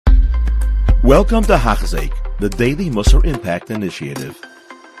Welcome to Hachzeik, the Daily Musar Impact Initiative.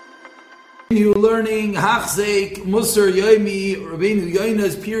 You're learning Hachzeik Musar Yomi Rabbeinu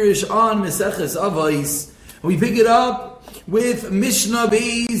Yoina's Pirish on Meseches Avos. We pick it up with Mishnah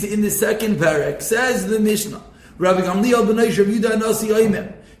Beis in the second parak. Says the Mishnah, Rabbi Gamliel ben Rav Yudah Nasi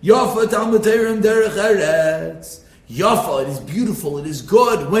Yoimem Yafa Talmud Torah Derech Eretz. Yafa, it is beautiful, it is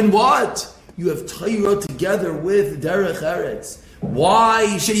good. When what? You have Torah together with Derech Eretz. Why?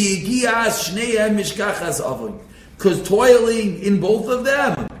 Because toiling in both of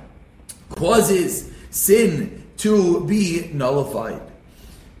them causes sin to be nullified.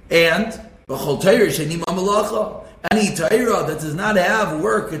 And any Torah that does not have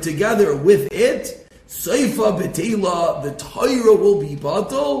work together with it, the Torah will be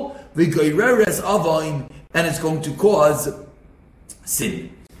batal, and it's going to cause sin.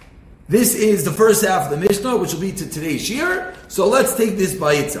 This is the first half of the Mishnah, which will be to today's Shir. So let's take this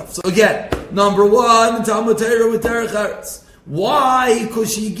by itself. So again, number one, Talmud Torah with Derech Eretz. Why?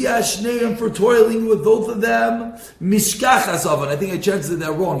 Because shneim for toiling with both of them. Mishkachas avan. I think I translated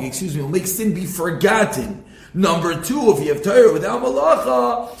that wrong. Excuse me. Will make sin be forgotten. Number two, if you have Torah without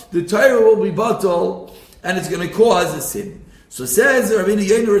malacha, the Torah will be batal, and it's going to cause a sin. So says Rabbeinu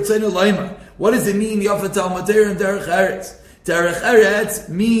Yoina Ritzayna Leimer. What does it mean? Yafa Talmud Torah and Derech Eretz. Derech Eretz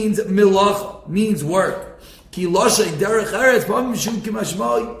means milacha, means work. Ki loshay Derech Eretz mishum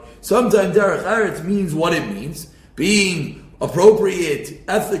kimashmai. Sometimes Derech Eretz means what it means, being appropriate,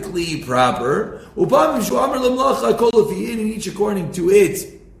 ethically proper. Upam mishum amar lemlacha kol lefi in each according to its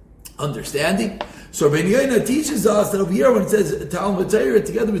understanding. So Rabbeinu Yoina teaches us that over here when it says Talmud Torah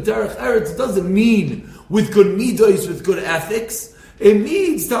together with Derech Eretz, it doesn't mean with good midos, with good ethics. It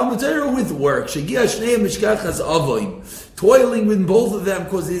means Talmud Torah with work. Shegia shneim mishkachas avoim. Toiling with both of them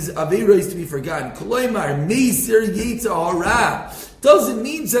causes averos to be forgotten. Koloimar meisir yetzer hara. Doesn't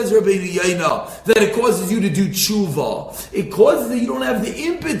mean, says Rabbeinu Yoina, that it causes you to do tshuva. It causes that you don't have the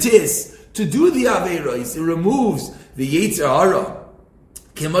impetus to do the averos. It removes the yetzer hara.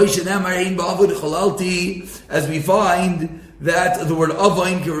 As we find that the word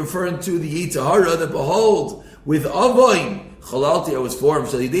avoim can refer to the yetzer hara, that behold, with avoim, Chalalti, I was formed.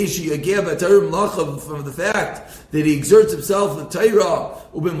 So from the fact that he exerts himself with Torah,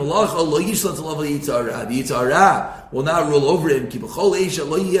 the Yitzhara will not rule over him.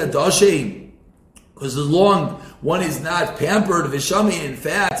 Because as long one is not pampered, in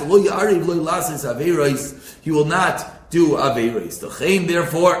fact, he will not do Averos.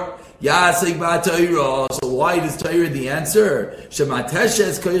 Therefore, so why does Torah the answer? Because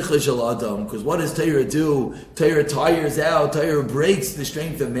what does Torah do? Torah tires out, Torah breaks the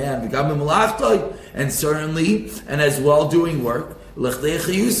strength of man. And certainly, and as well doing work,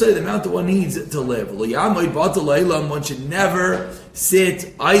 the amount that one needs to live. One should never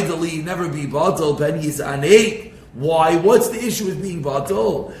sit idly, never be batal. Why? What's the issue with being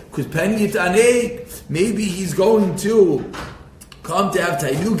batal? Because penyit anek, maybe he's going to come to have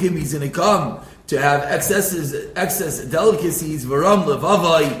tainugim, he's going to come to have excess delicacies, varam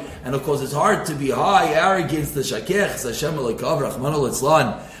levavai, and of course it's hard to be high, arrogance, the shakech, Hashem alakav, Rahman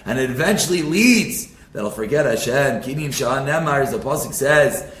al-Itzlan, and it eventually leads that I'll forget Hashem. Kinim Sha'an Nemar, as the pasuk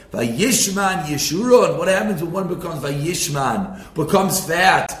says, Vayishman Yeshurun. What happens when one becomes Vayishman, becomes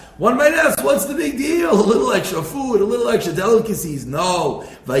fat? One might ask, what's the big deal? A little extra food, a little extra delicacies. No,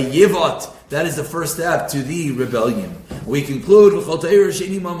 Vayivot. That is the first step to the rebellion. We conclude with says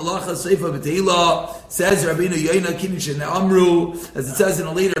Rabbeinu Yoina Kinishin Amru, as it says in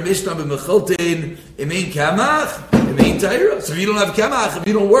a later Mishnah b'Mechiltin, Imein Kamach, Imein Torah. So if you don't have Kamach, if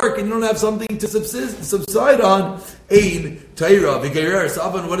you don't work and you don't have something to subside on, Ein Torah. V'Geirer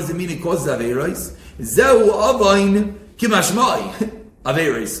Savan, what does it mean? It causes Averos. Zehu Avain Kimashmai.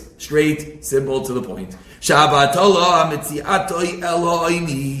 Averos, straight, simple, to the point. Shabbatala Amitziatoi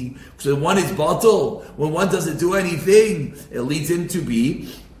Eloini. So when one is batal, when one doesn't do anything, it leads him to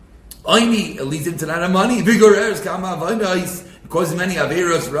be oini. It leads him to not have money. Vigorers kama v'nais. It causes many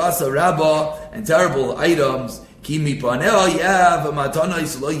averos, rasa, rabba, and terrible items. Kimi panel yav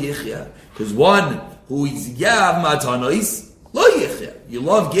matanais lo yichya. Because one who is yav matanais lo yichya. You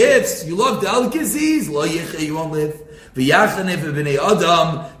love gifts, you love delicacies, lo yichya, you won't live.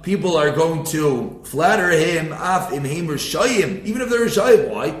 Adam, people are going to flatter him, even if they're shayim.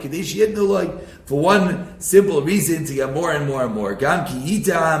 Why? For one simple reason, to get more and more and more. Gam ki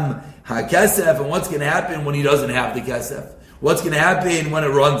yitam ha-kesef, and what's going to happen when he doesn't have the kesef? What's going to happen when it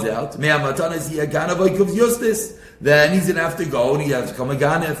runs out? Then he's going to have to go and he has to become a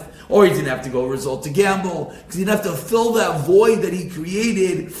ganef. Or he's going to have to go resort to gamble. Because he's going to have to fill that void that he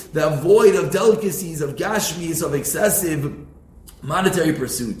created, that void of delicacies, of gashmis, of excessive monetary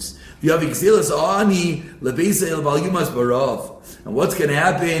pursuits. You have Ixilas Ani Lebeisa El Balyumas Barav. And what's going to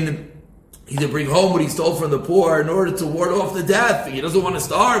happen? Either bring home what he stole from the poor in order to ward off the death. He doesn't want to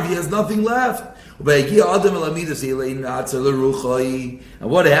starve. He has nothing left. And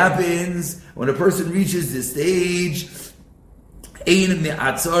what happens when a person reaches this stage? He has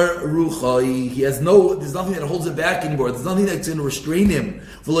there's nothing that holds him back anymore. There's nothing that's going to restrain him.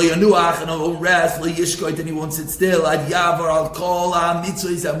 And he won't rest, and he won't sit still.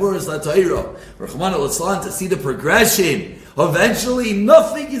 To see the progression. Eventually,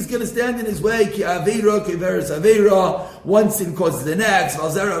 nothing is going to stand in his way. One sin causes the next.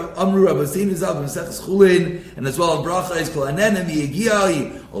 And as well, bracha is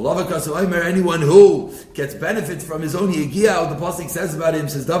anyone who gets benefits from his own yegia, the pasuk says about him,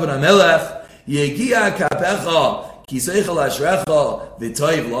 says David HaMelech, yegia kapecha, kiseichel ashrecha,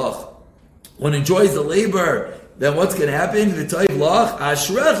 v'toiv lach. One enjoys the labor, then what's going to happen? V'toiv lach,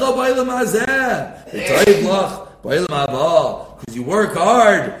 ashrecha b'olam hazeh, v'toiv lach, because you work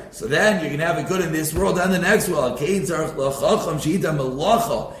hard, so then you're going to have it good in this world and the next world.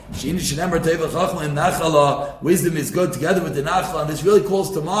 Wisdom is good together with the nachla, and this really calls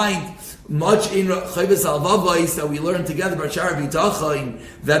to mind much in Chayvus Al-Vavais that we learned together by Shara B'Tachin,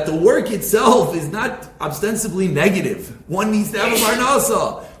 that the work itself is not ostensibly negative. One needs to have a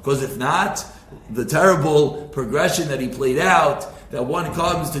parnasa, because if not, the terrible progression that he played out, that one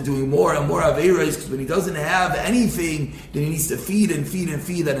comes to doing more and more Averas, because when he doesn't have anything, then he needs to feed and feed and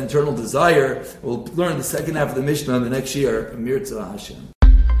feed that internal desire. We'll learn the second half of the Mishnah in the next year. Amir Tzah Hashem.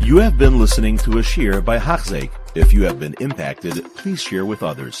 You have been listening to a shir by Hachzeik. If you have been impacted, please share with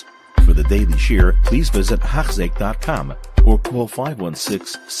others. For the daily shir, please visit Hachzeik.com or call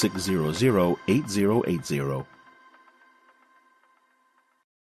 516-600-8080.